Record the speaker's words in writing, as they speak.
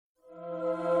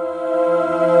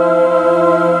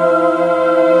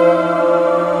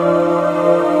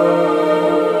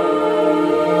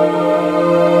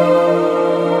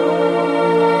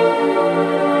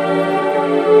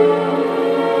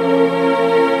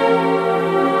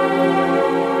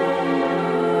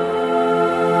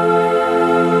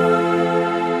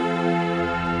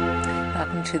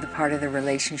the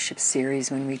relationship series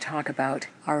when we talk about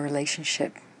our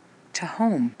relationship to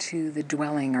home, to the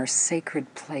dwelling, our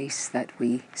sacred place that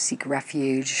we seek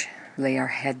refuge, lay our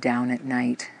head down at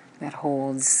night, that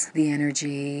holds the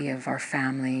energy of our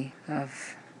family,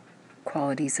 of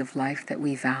qualities of life that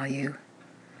we value.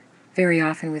 Very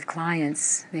often with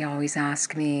clients, they always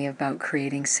ask me about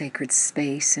creating sacred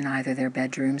space in either their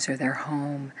bedrooms or their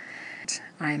home.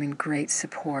 I am in great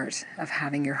support of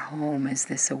having your home as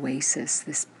this oasis,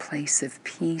 this place of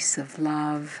peace, of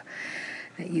love,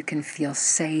 that you can feel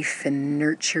safe and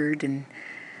nurtured and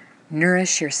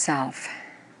nourish yourself.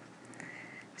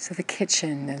 So the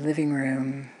kitchen, the living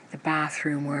room, the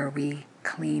bathroom where we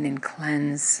clean and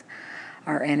cleanse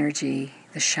our energy,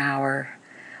 the shower,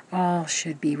 all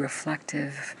should be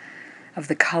reflective of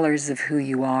the colors of who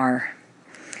you are.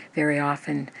 Very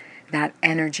often that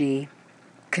energy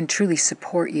can truly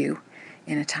support you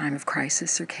in a time of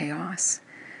crisis or chaos.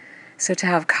 So to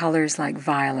have colors like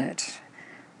violet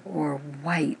or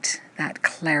white, that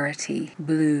clarity,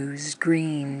 blues,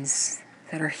 greens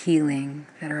that are healing,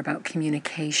 that are about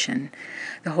communication.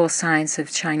 The whole science of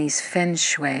Chinese Feng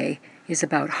Shui is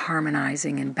about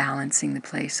harmonizing and balancing the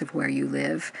place of where you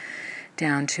live,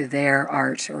 down to their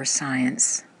art or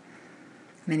science.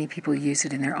 Many people use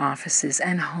it in their offices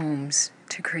and homes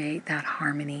to create that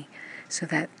harmony so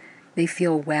that they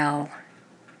feel well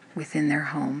within their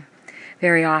home.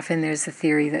 Very often there's the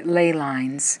theory that ley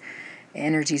lines,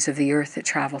 energies of the earth that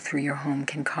travel through your home,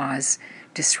 can cause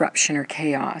disruption or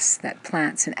chaos, that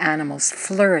plants and animals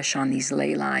flourish on these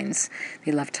ley lines.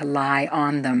 They love to lie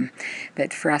on them.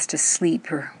 But for us to sleep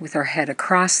or with our head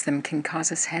across them can cause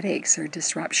us headaches or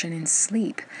disruption in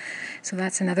sleep. So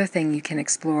that's another thing you can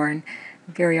explore. And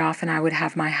very often I would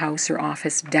have my house or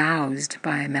office dowsed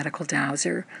by a medical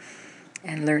dowser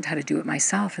and learned how to do it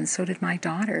myself, and so did my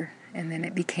daughter. And then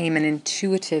it became an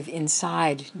intuitive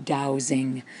inside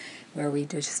dowsing, where we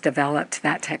just developed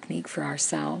that technique for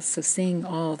ourselves. So seeing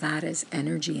all that as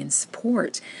energy and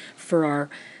support for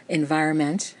our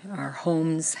environment, our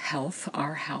home's health,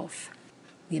 our health.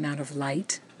 The amount of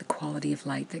light, the quality of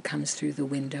light that comes through the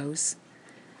windows,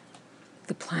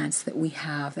 the plants that we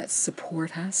have that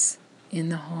support us in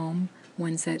the home,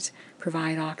 ones that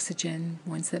provide oxygen,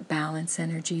 ones that balance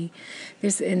energy.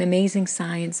 There's an amazing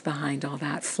science behind all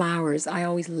that. Flowers, I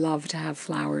always love to have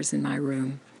flowers in my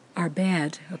room. Our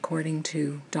bed, according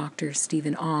to Dr.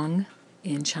 Stephen Ong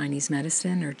in Chinese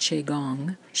medicine, or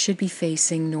Qigong, should be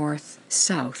facing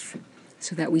north-south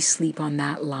so that we sleep on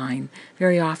that line.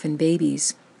 Very often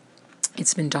babies,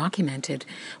 it's been documented,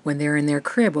 when they're in their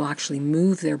crib, will actually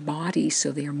move their body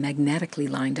so they are magnetically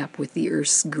lined up with the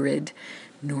Earth's grid,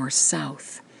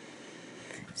 north-south.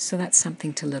 So that's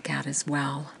something to look at as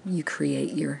well. You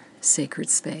create your sacred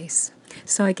space.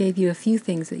 So I gave you a few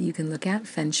things that you can look at.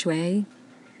 Feng Shui,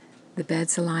 the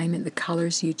bed's alignment, the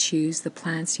colors you choose, the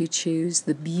plants you choose,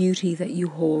 the beauty that you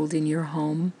hold in your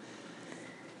home.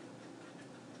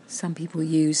 Some people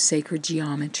use sacred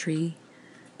geometry,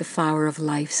 the flower of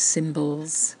life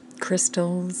symbols,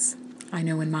 crystals. I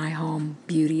know in my home,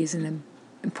 beauty is an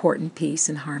important piece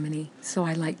in harmony. So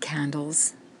I like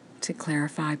candles to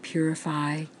clarify,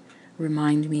 purify,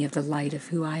 remind me of the light of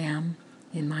who I am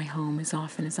in my home as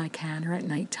often as I can, or at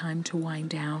nighttime to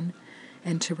wind down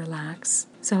and to relax.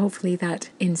 So hopefully that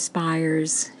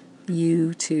inspires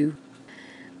you to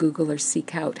Google or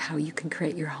seek out how you can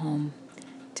create your home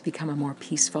to become a more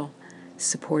peaceful,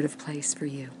 supportive place for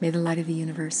you. May the light of the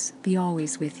universe be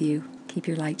always with you. Keep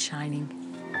your light shining.